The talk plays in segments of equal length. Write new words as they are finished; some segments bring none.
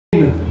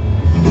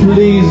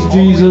Please,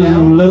 Jesus,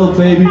 little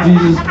baby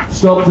Jesus,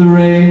 stop the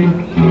rain.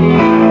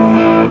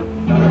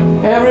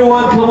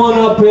 Everyone come on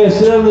up here,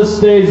 sit on the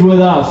stage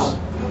with us.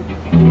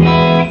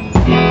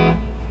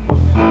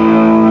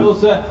 We'll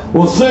say,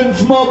 well,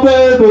 since my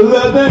baby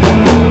left me,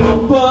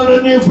 I found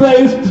a new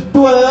place to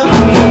dwell.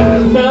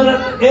 Down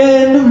at the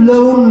end of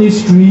Lonely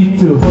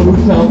Street to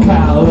Hotel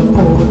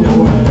California,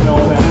 where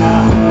all the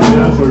house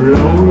is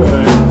lonely.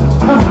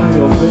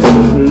 Your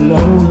baby's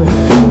lonely.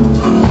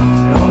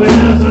 Your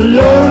baby's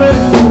lonely.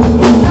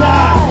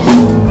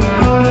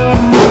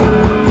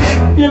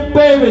 Your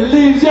baby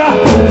leaves you,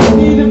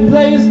 need a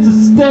place to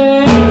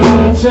stay.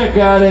 Check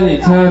out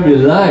anytime you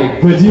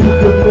like, but you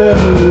can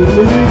never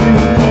leave.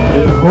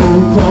 In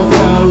Hotel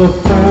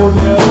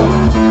California,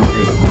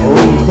 in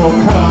Hotel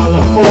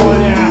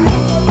California,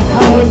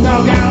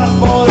 Hotel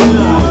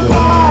California.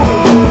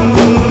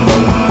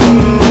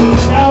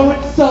 Now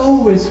it's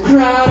always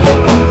crowded,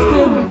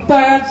 still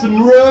find some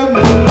room.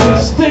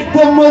 Stick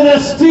them with their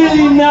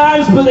steely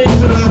knives, but they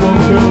just won't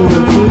go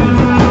with you.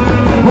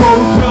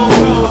 Hotel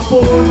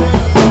California,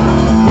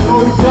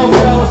 Hotel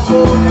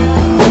California,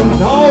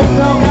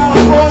 Hotel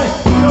California,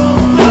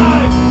 you'll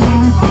die.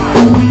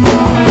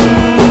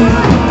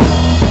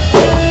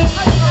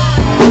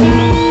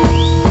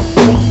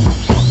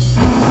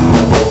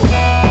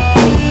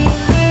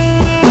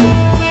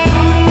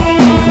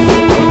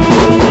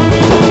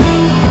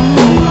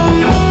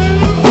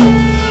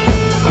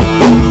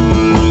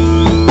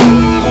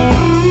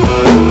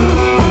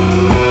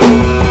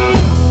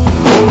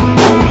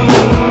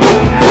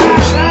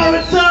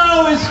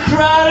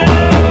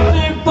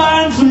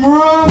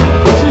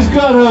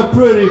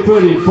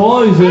 Pretty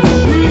boys and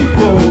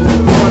people.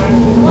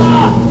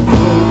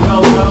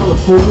 Hotel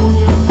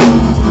California,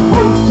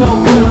 Hotel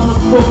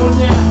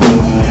California,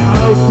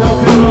 Hotel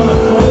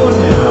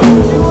California.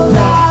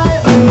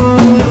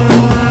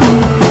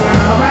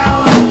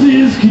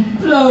 Melodies keep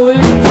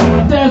flowing,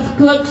 death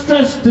clerks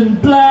dressed in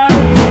black.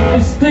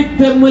 They stick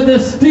them with their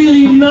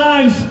steely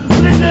knives.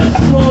 They just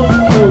roll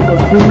over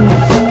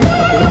boots.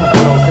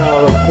 Hotel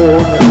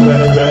California,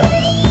 baby.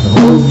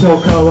 Hotel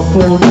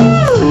California.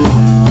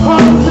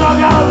 Hotel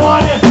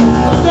California,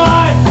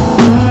 die!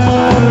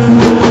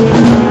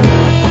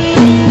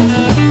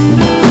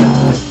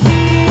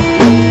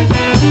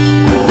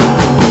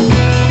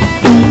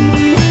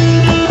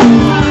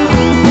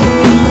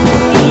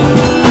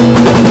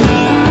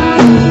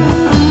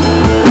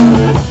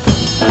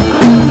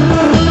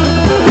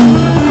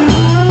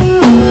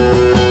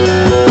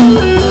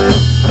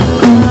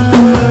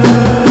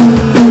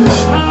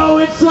 Oh,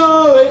 it's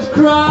always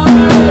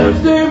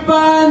crowded, they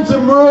find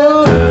some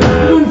room.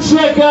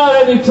 Check out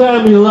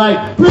anytime you like.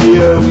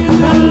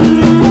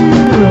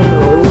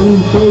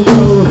 Hotel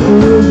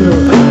California,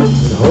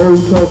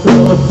 Hotel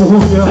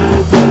California,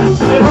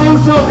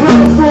 Hotel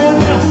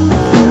California.